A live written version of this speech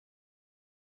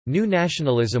New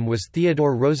Nationalism was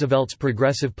Theodore Roosevelt's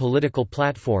progressive political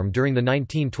platform during the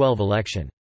 1912 election.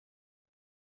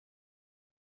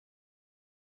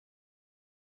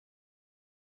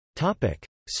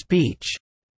 Speech.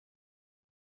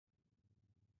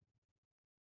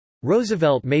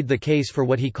 Roosevelt made the case for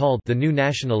what he called the New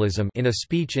Nationalism in a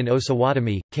speech in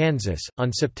Osawatomie, Kansas,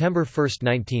 on September 1,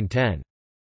 1910.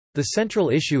 The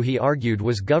central issue he argued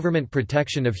was government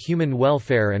protection of human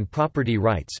welfare and property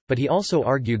rights, but he also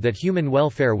argued that human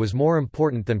welfare was more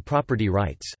important than property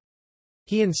rights.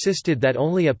 He insisted that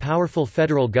only a powerful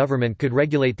federal government could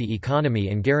regulate the economy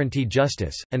and guarantee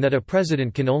justice, and that a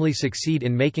president can only succeed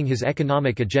in making his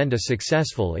economic agenda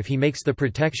successful if he makes the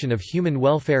protection of human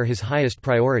welfare his highest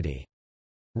priority.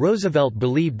 Roosevelt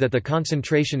believed that the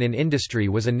concentration in industry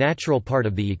was a natural part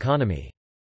of the economy.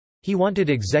 He wanted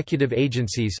executive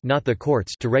agencies, not the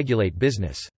courts, to regulate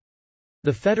business.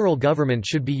 The federal government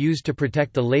should be used to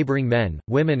protect the laboring men,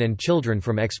 women and children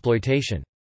from exploitation.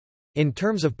 In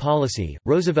terms of policy,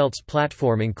 Roosevelt's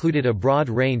platform included a broad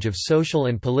range of social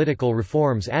and political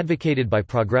reforms advocated by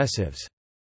progressives.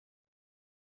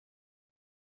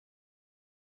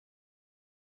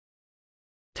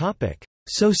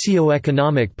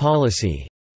 Socioeconomic policy.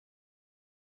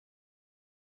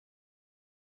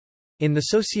 In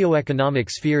the socioeconomic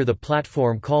sphere, the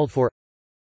platform called for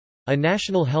a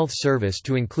national health service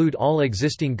to include all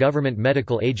existing government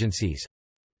medical agencies,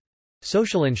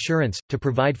 social insurance, to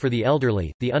provide for the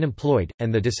elderly, the unemployed,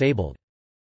 and the disabled.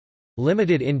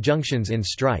 Limited injunctions in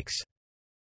strikes.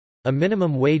 A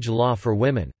minimum wage law for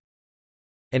women.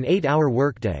 An 8-hour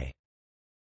workday.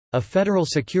 A Federal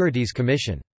Securities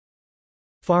Commission.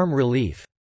 Farm relief.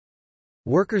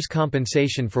 Workers'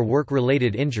 compensation for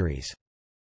work-related injuries.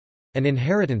 An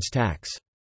inheritance tax.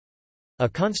 A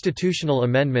constitutional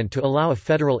amendment to allow a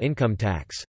federal income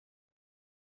tax.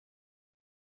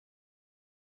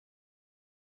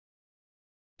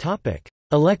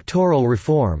 Electoral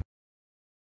reform.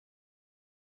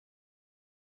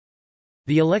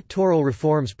 The electoral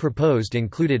reforms proposed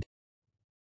included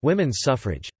women's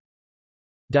suffrage,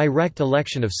 direct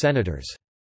election of senators,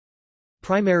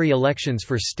 primary elections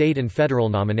for state and federal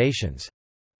nominations.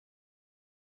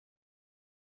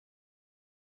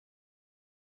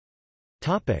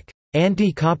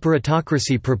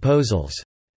 Anti-corporatocracy proposals.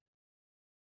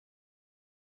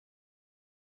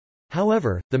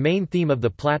 However, the main theme of the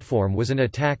platform was an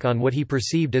attack on what he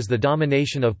perceived as the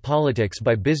domination of politics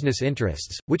by business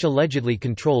interests, which allegedly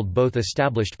controlled both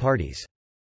established parties.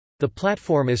 The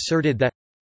platform asserted that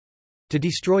to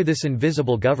destroy this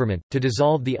invisible government, to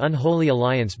dissolve the unholy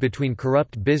alliance between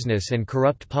corrupt business and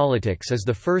corrupt politics is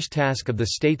the first task of the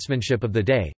statesmanship of the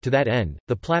day. To that end,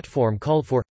 the platform called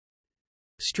for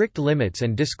strict limits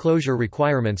and disclosure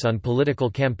requirements on political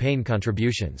campaign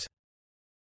contributions.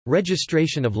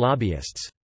 Registration of lobbyists.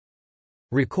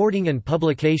 Recording and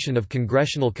publication of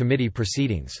congressional committee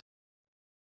proceedings.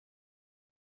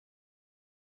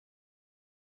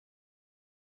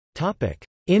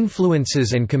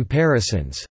 Influences and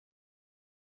comparisons.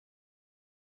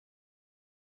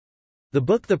 The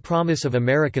book The Promise of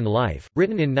American Life,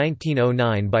 written in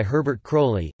 1909 by Herbert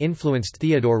Croly, influenced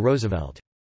Theodore Roosevelt.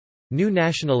 New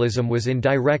Nationalism was in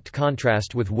direct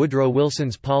contrast with Woodrow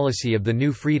Wilson's policy of the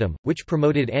New Freedom, which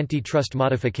promoted antitrust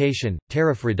modification,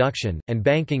 tariff reduction, and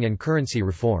banking and currency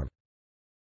reform.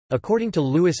 According to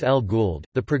Lewis L. Gould,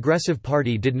 the Progressive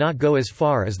Party did not go as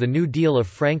far as the New Deal of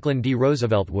Franklin D.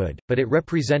 Roosevelt would, but it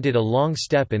represented a long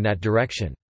step in that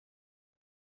direction.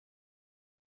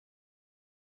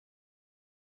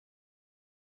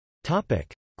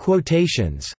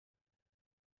 Quotations.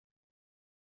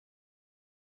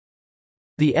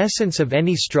 The essence of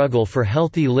any struggle for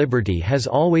healthy liberty has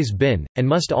always been, and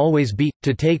must always be,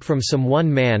 to take from some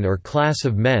one man or class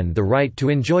of men the right to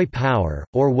enjoy power,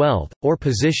 or wealth, or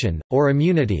position, or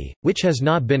immunity, which has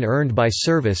not been earned by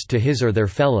service to his or their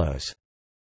fellows.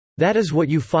 That is what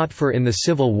you fought for in the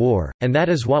Civil War, and that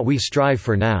is what we strive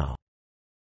for now.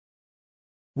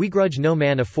 We grudge no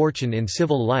man a fortune in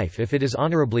civil life if it is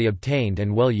honorably obtained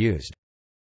and well used.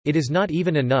 It is not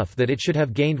even enough that it should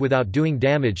have gained without doing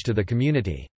damage to the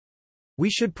community. We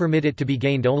should permit it to be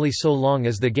gained only so long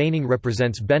as the gaining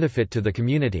represents benefit to the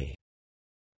community.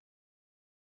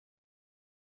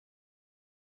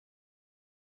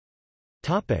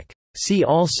 See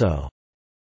also: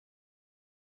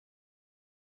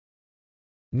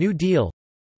 New Deal,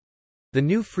 The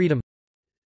New Freedom,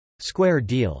 Square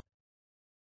Deal.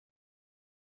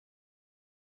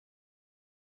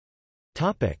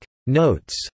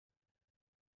 Notes.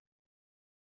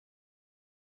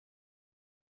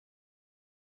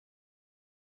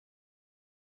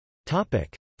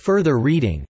 Further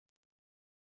reading.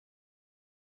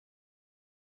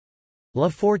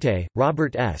 Laforte,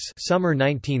 Robert S. Summer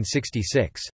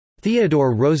 1966.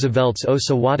 Theodore Roosevelt's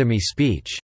Osawatomie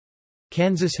Speech.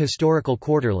 Kansas Historical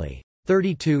Quarterly.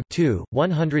 32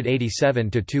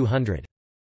 187–200.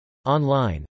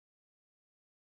 Online.